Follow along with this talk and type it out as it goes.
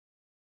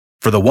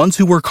For the ones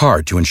who work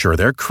hard to ensure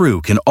their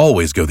crew can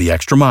always go the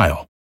extra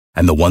mile,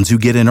 and the ones who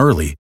get in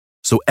early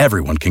so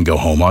everyone can go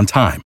home on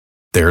time,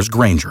 there's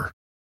Grainger,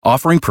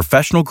 offering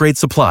professional-grade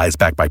supplies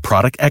backed by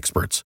product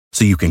experts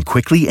so you can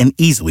quickly and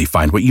easily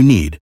find what you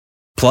need.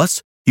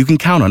 Plus, you can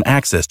count on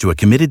access to a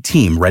committed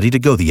team ready to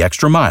go the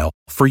extra mile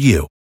for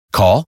you.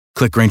 Call,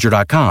 click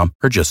Grainger.com,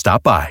 or just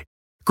stop by.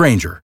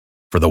 Grainger,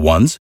 for the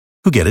ones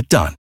who get it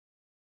done.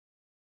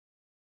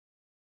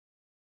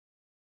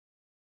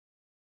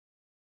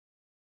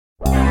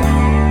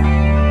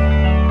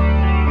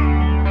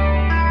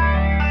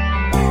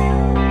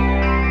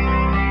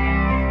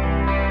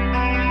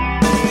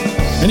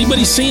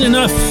 Anybody seen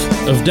enough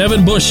of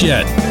Devin Bush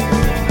yet?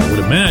 I would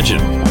imagine.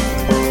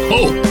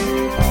 Oh,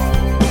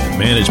 the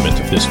management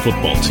of this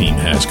football team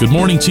has. Good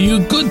morning to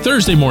you. Good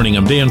Thursday morning.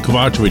 I'm Dan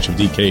Kovacevic of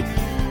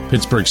DK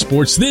Pittsburgh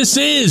Sports. This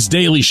is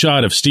Daily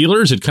Shot of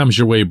Steelers. It comes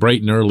your way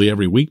bright and early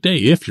every weekday.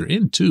 If you're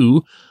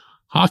into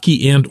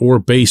hockey and or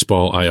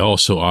baseball, I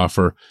also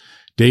offer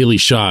daily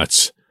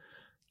shots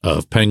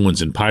of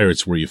Penguins and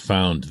Pirates where you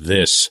found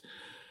this.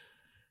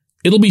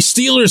 It'll be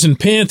Steelers and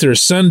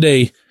Panthers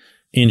Sunday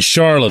in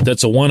Charlotte.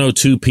 That's a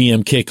 1:02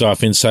 p.m.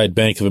 kickoff inside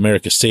Bank of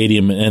America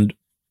Stadium. And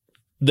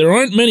there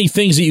aren't many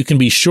things that you can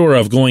be sure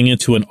of going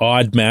into an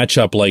odd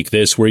matchup like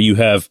this where you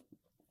have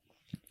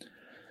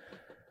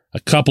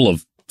a couple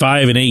of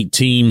 5-8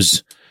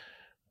 teams,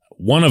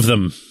 one of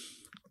them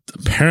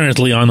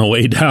apparently on the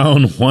way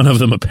down, one of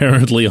them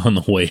apparently on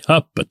the way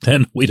up, but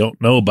then we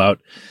don't know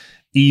about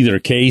either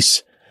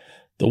case.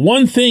 The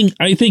one thing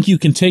I think you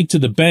can take to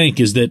the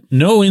bank is that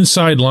no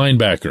inside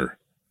linebacker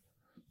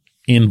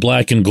in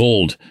black and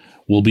gold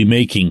will be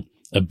making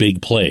a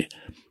big play.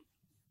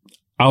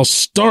 I'll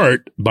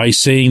start by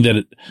saying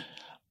that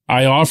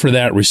I offer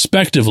that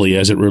respectively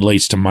as it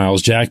relates to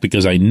Myles Jack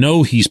because I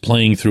know he's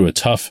playing through a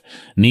tough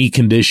knee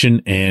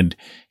condition and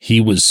he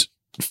was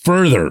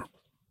further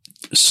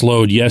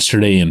slowed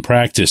yesterday in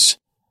practice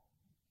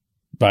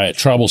by a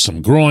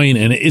troublesome groin,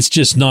 and it's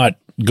just not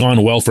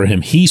gone well for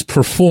him. He's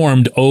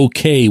performed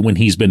okay when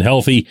he's been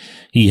healthy.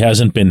 He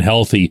hasn't been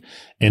healthy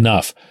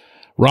enough.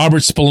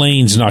 Robert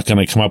Spillane's not going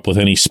to come up with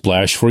any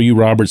splash for you.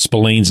 Robert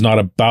Spillane's not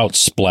about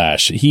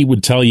splash. He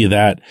would tell you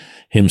that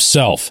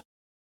himself.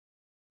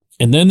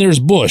 And then there's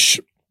Bush.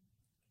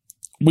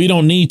 We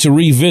don't need to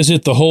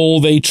revisit the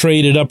whole they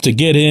traded up to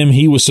get him.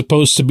 He was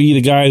supposed to be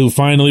the guy who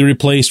finally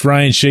replaced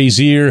Ryan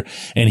Shazier,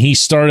 and he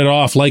started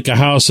off like a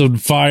house on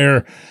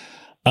fire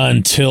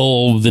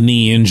until the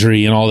knee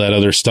injury and all that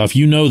other stuff.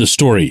 You know the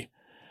story.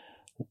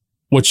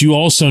 What you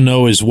also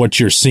know is what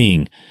you're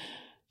seeing.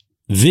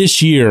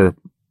 This year,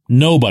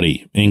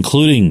 nobody,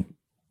 including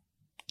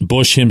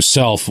Bush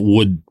himself,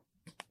 would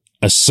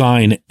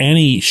assign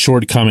any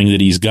shortcoming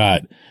that he's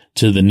got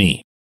to the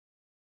knee.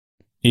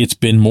 It's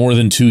been more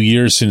than 2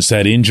 years since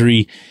that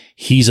injury.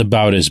 He's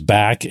about as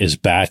back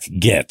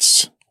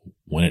gets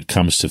when it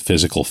comes to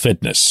physical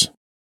fitness.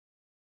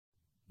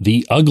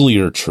 The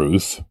uglier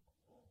truth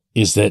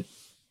is that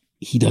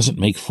he doesn't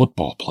make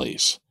football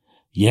plays.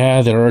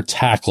 Yeah, there are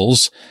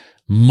tackles.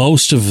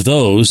 Most of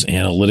those,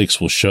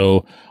 analytics will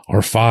show,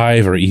 are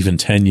 5 or even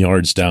 10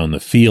 yards down the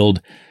field.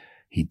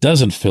 He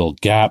doesn't fill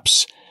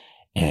gaps,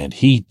 and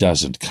he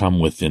doesn't come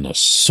within a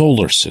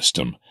solar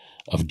system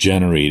of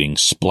generating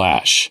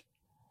splash.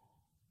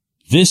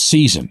 This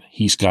season,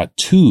 he's got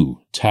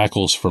 2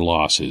 tackles for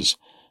losses,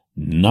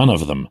 none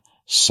of them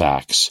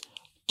sacks,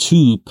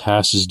 2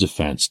 passes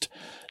defensed,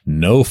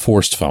 no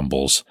forced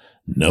fumbles,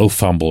 no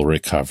fumble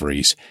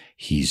recoveries.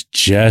 He's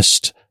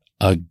just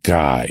a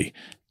guy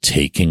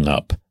taking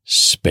up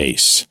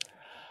space.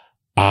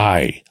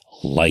 I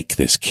like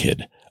this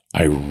kid.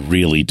 I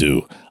really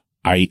do.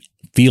 I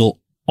feel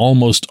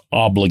almost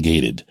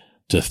obligated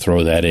to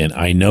throw that in.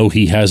 I know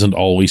he hasn't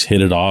always hit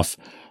it off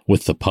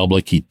with the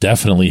public. He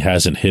definitely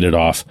hasn't hit it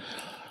off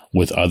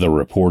with other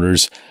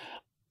reporters.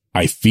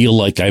 I feel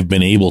like I've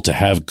been able to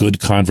have good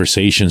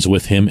conversations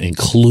with him,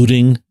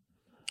 including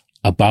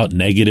about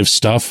negative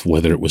stuff,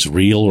 whether it was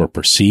real or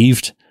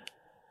perceived.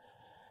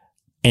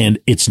 And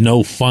it's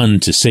no fun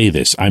to say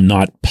this. I'm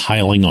not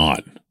piling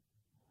on.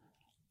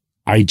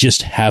 I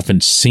just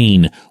haven't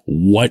seen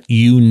what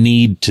you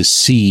need to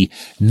see,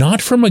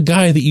 not from a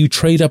guy that you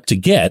trade up to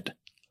get,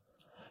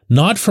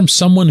 not from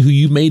someone who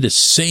you made the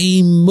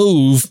same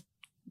move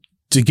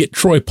to get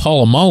Troy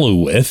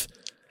Polamalu with,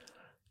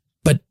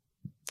 but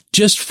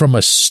just from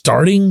a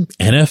starting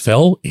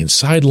NFL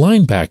inside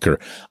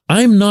linebacker.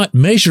 I'm not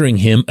measuring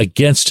him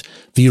against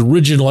the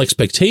original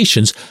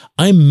expectations.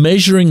 I'm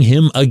measuring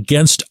him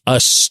against a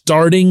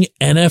starting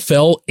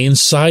NFL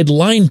inside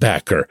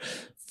linebacker.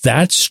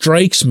 That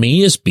strikes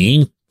me as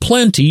being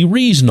plenty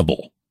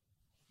reasonable.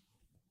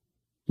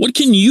 What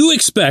can you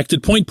expect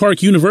at Point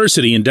Park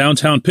University in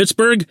downtown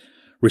Pittsburgh?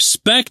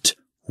 Respect,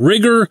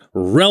 rigor,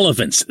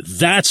 relevance.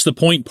 That's the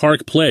Point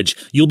Park Pledge.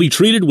 You'll be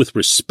treated with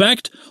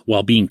respect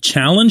while being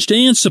challenged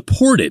and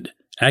supported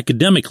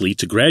academically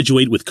to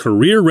graduate with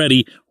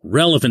career-ready,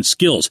 relevant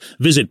skills.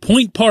 Visit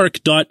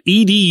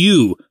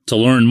pointpark.edu to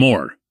learn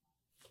more.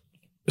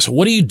 So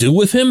what do you do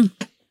with him?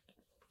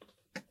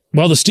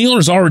 Well, the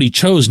Steelers already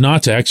chose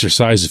not to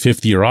exercise a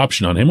fifth-year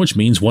option on him, which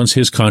means once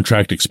his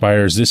contract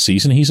expires this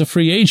season, he's a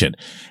free agent,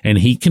 and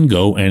he can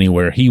go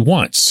anywhere he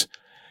wants.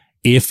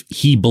 If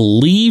he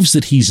believes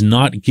that he's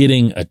not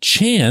getting a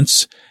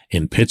chance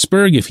in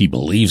Pittsburgh, if he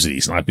believes that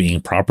he's not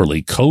being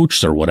properly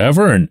coached or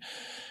whatever, and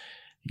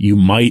you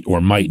might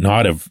or might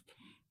not have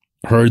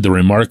heard the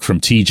remark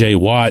from TJ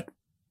Watt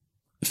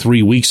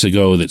 3 weeks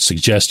ago that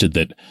suggested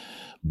that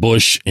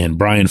Bush and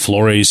Brian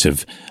Flores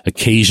have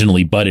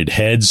occasionally butted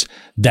heads.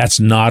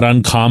 That's not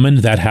uncommon.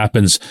 That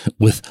happens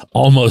with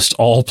almost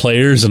all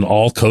players and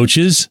all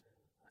coaches.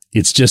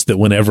 It's just that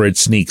whenever it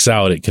sneaks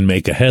out, it can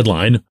make a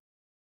headline.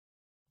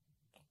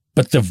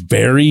 But the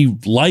very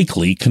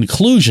likely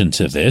conclusion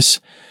to this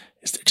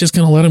is they're just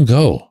going to let him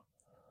go.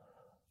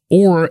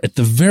 Or at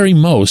the very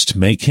most,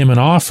 make him an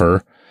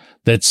offer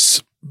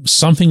that's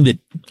something that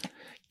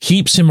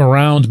keeps him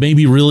around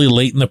maybe really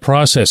late in the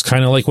process,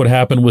 kind of like what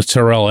happened with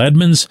Terrell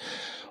Edmonds,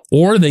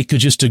 or they could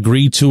just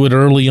agree to it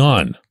early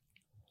on.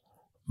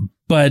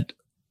 But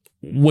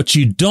what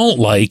you don't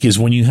like is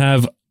when you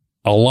have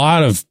a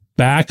lot of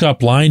backup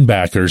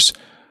linebackers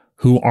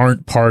who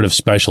aren't part of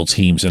special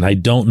teams, and I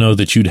don't know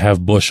that you'd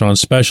have Bush on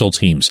special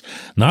teams.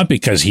 Not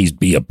because he'd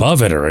be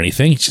above it or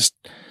anything, he just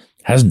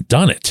hasn't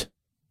done it.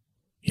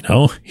 You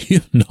know, you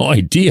have no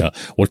idea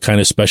what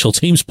kind of special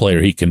teams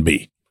player he can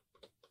be.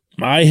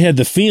 I had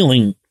the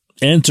feeling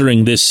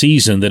entering this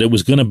season that it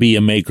was going to be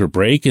a make or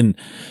break, and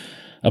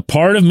a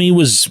part of me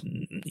was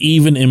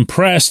even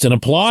impressed and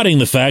applauding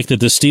the fact that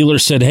the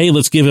Steelers said, hey,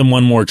 let's give him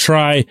one more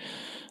try.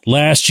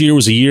 Last year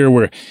was a year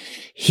where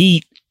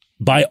he,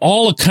 by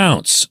all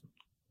accounts,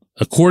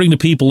 according to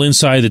people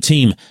inside the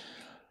team,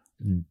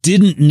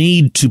 didn't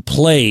need to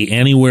play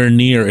anywhere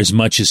near as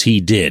much as he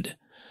did.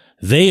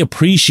 They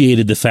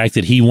appreciated the fact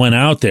that he went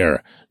out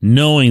there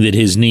knowing that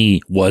his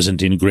knee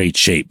wasn't in great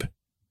shape.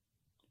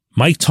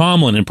 Mike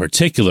Tomlin in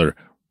particular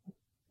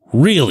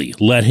really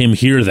let him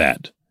hear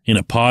that in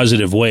a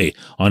positive way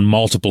on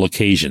multiple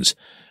occasions.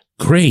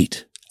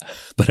 Great.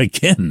 But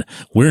again,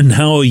 we're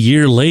now a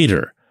year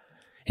later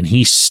and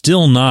he's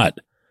still not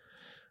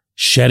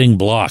shedding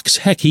blocks.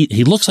 Heck,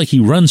 he looks like he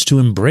runs to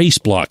embrace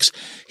blocks.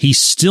 He's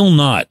still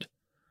not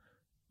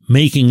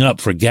making up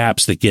for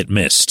gaps that get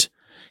missed.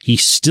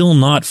 He's still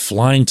not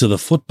flying to the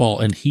football,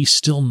 and he's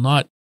still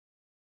not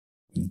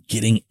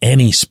getting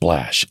any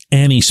splash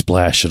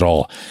at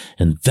all.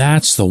 And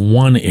that's the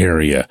one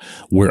area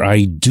where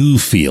I do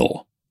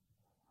feel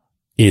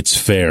it's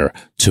fair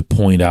to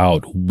point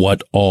out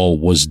what all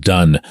was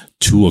done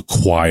to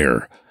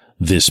acquire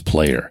this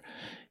player.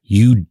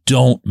 You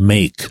don't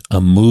make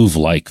a move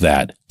like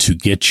that to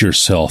get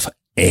yourself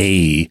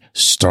a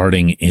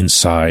starting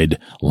inside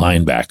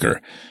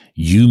linebacker.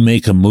 You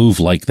make a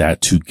move like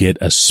that to get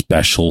a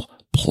special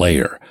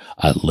player,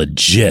 a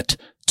legit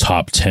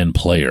top 10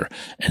 player.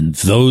 And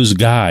those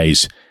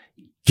guys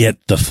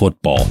get the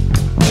football.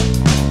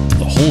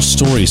 The whole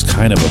story is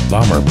kind of a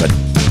bummer, but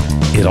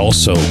it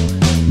also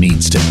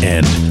needs to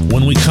end.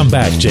 When we come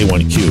back,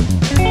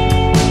 J1Q.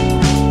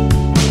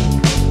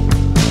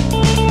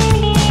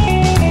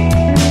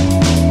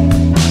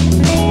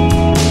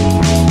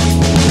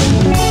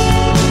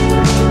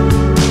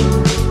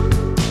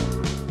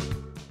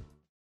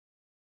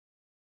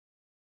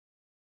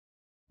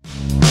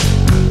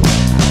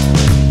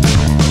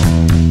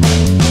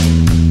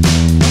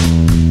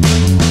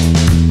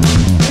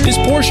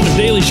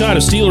 Daily Shot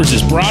of Steelers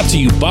is brought to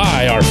you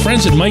by our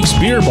friends at Mike's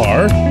Beer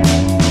Bar.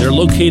 They're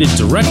located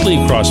directly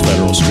across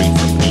Federal Street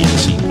from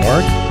PNC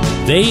Park.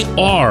 They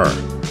are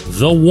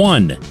the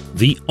one,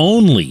 the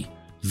only,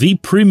 the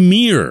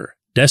premier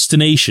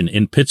destination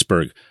in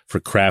Pittsburgh for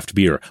craft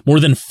beer. More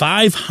than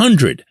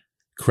 500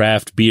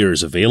 craft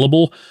beers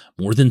available,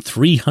 more than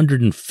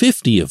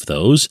 350 of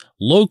those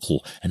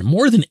local, and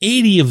more than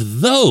 80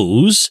 of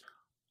those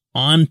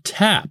on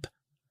tap.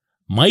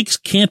 Mike's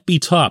can't be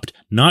topped,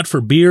 not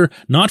for beer,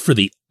 not for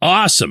the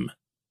awesome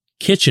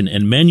kitchen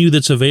and menu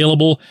that's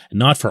available, and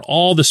not for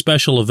all the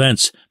special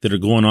events that are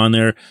going on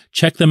there.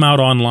 Check them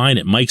out online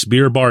at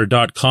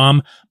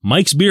mikesbeerbar.com.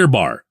 Mike's Beer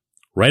Bar,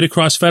 right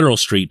across Federal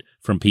Street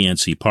from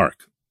PNC Park.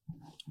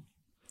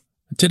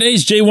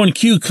 Today's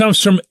J1Q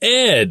comes from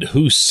Ed,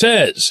 who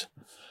says,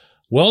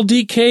 well,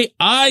 DK,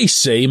 I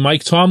say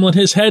Mike Tomlin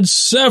has had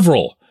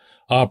several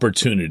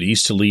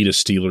opportunities to lead a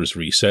Steelers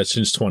reset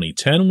since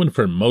 2010, when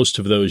for most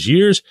of those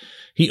years,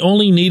 he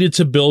only needed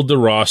to build the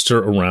roster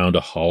around a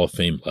Hall of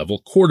Fame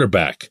level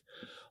quarterback.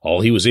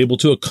 All he was able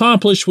to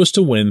accomplish was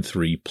to win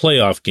 3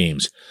 playoff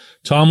games.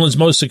 Tomlin's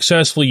most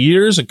successful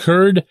years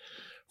occurred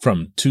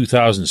from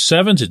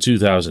 2007 to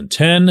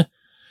 2010,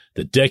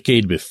 the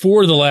decade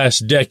before the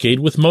last decade,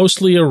 with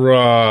mostly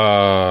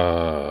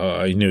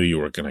I knew you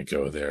were going to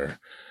go there.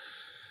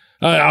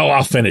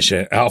 I'll finish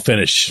it. I'll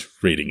finish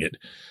reading it.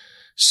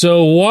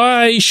 So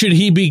why should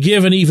he be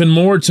given even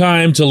more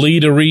time to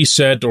lead a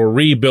reset or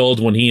rebuild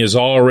when he has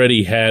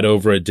already had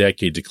over a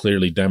decade to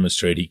clearly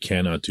demonstrate he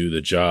cannot do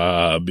the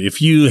job? If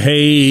you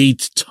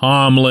hate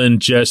Tomlin,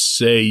 just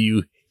say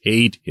you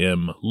hate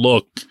him.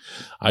 Look,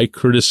 I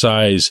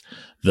criticize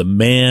the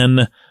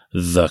man,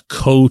 the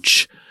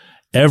coach,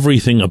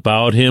 everything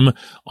about him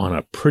on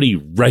a pretty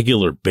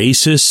regular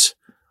basis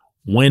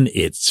when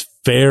it's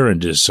fair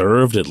and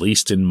deserved, at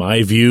least in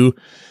my view.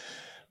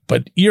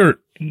 But you're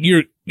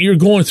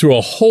going through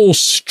a whole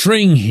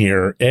string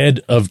here,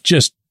 Ed, of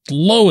just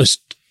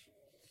lowest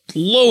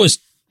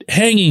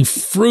hanging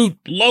fruit,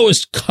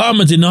 lowest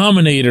common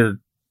denominator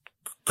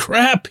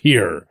crap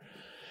here.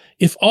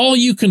 If all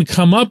you can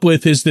come up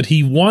with is that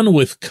he won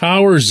with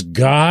Cowher's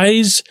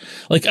guys,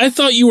 like I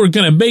thought you were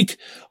going to make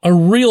a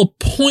real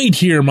point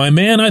here, my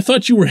man. I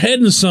thought you were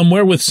heading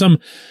somewhere with some,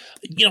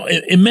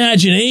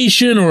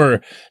 imagination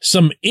or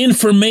some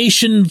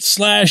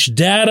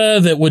information/data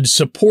that would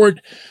support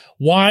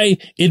why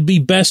it'd be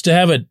best to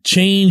have a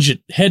change at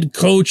head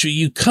coach.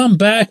 You come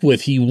back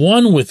with he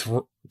won with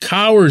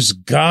Cowher's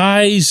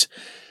guys.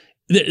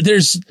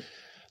 There's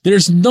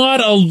not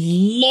a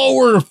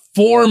lower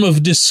form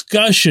of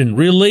discussion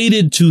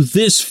related to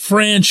this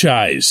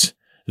franchise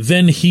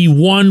than he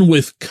won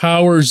with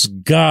Cowher's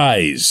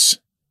guys.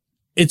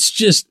 It's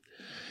just,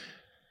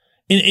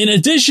 in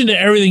addition to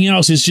everything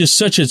else, it's just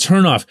such a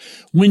turnoff.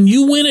 When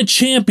you win a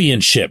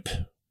championship,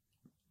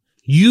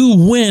 you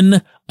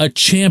win a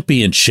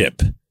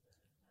championship.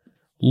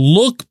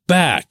 Look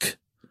back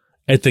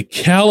at the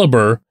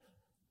caliber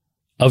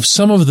of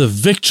some of the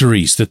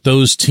victories that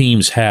those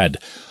teams had.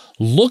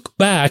 Look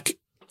back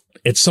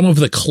at some of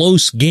the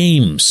close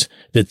games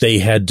that they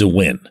had to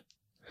win.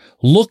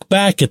 Look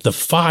back at the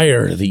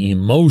fire, the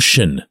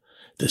emotion,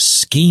 the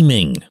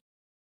scheming.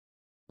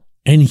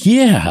 And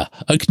yeah,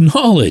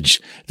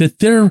 acknowledge that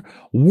there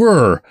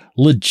were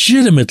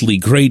legitimately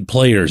great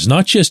players,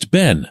 not just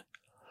Ben,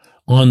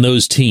 on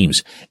those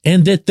teams,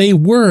 and that they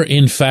were,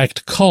 in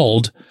fact,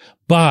 called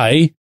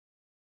by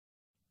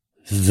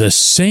the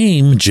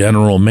same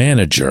general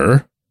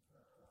manager,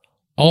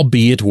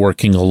 albeit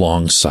working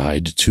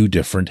alongside two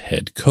different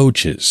head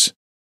coaches.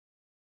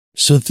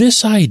 So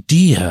this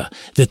idea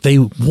that they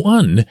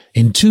won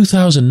in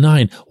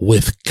 2009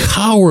 with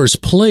Cowher's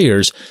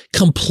players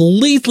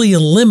completely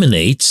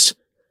eliminates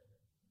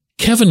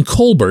Kevin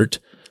Colbert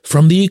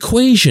from the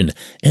equation.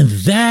 And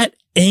that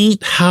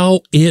ain't how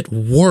it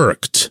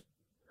worked.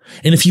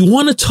 And if you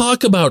want to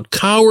talk about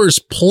Cowher's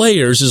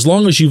players, as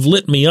long as you've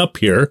lit me up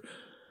here,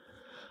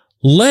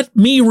 let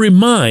me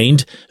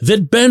remind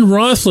that Ben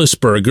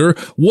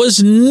Roethlisberger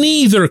was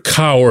neither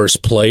Cowher's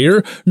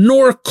player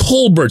nor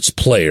Colbert's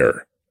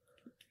player.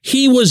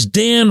 He was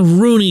Dan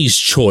Rooney's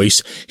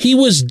choice. He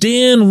was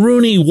Dan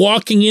Rooney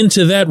walking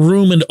into that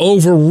room and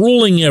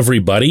overruling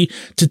everybody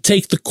to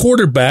take the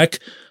quarterback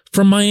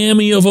from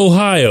Miami of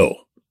Ohio.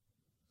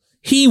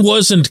 He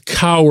wasn't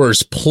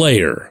Cowher's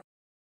player.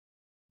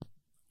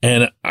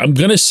 And I'm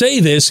going to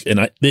say this,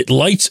 and it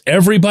lights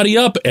everybody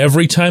up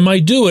every time I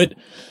do it,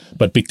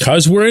 but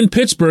because we're in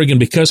Pittsburgh and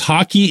because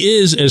hockey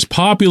is as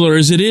popular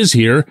as it is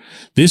here,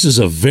 this is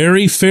a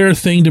very fair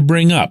thing to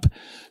bring up.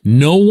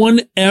 No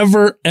one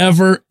ever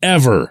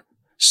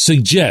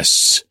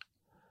suggests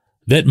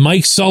that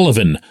Mike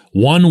Sullivan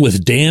won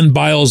with Dan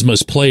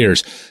Bylsma's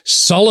players.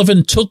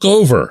 Sullivan took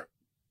over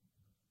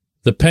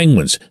the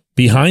Penguins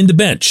behind the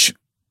bench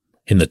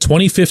in the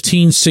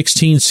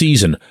 2015-16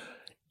 season,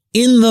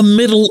 in the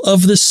middle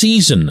of the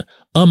season,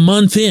 a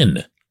month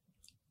in.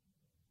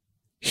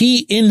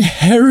 He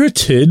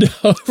inherited,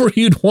 however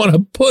you'd want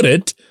to put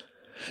it,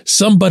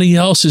 somebody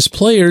else's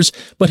players,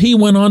 but he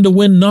went on to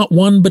win not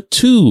one but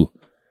two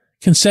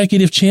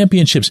consecutive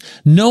championships.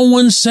 No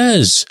one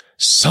says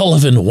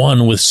Sullivan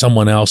won with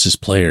someone else's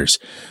players.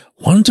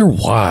 Wonder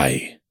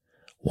why.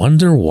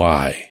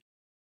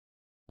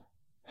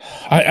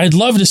 I'd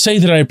love to say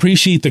that I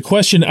appreciate the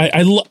question.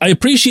 I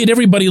appreciate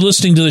everybody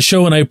listening to the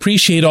show, and I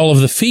appreciate all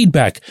of the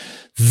feedback.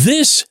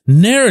 This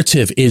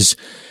narrative is,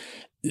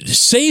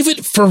 save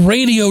it for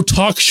radio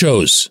talk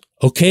shows,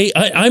 okay?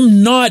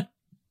 I'm not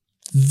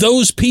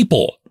those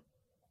people.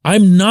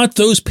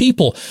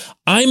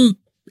 I'm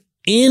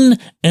in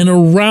and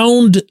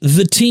around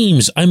the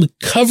teams. I'm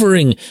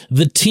covering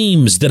the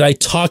teams that I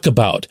talk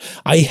about.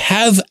 I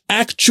have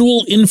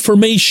actual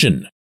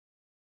information.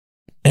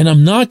 And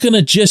I'm not going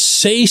to just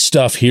say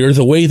stuff here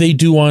the way they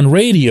do on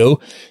radio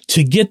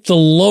to get the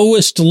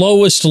lowest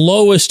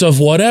of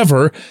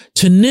whatever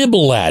to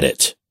nibble at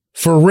it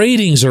for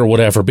ratings or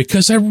whatever,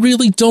 because I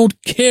really don't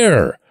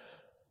care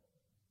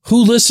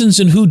who listens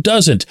and who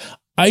doesn't.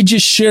 I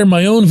just share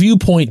my own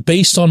viewpoint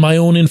based on my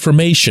own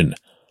information.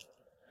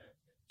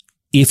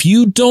 If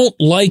you don't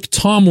like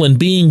Tomlin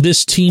being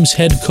this team's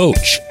head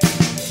coach,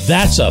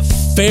 that's a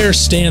fair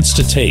stance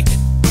to take.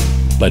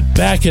 But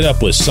back it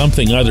up with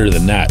something other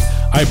than that.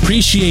 I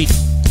appreciate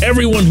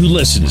everyone who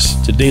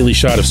listens to Daily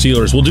Shot of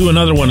Steelers. We'll do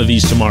another one of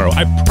these tomorrow.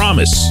 I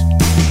promise.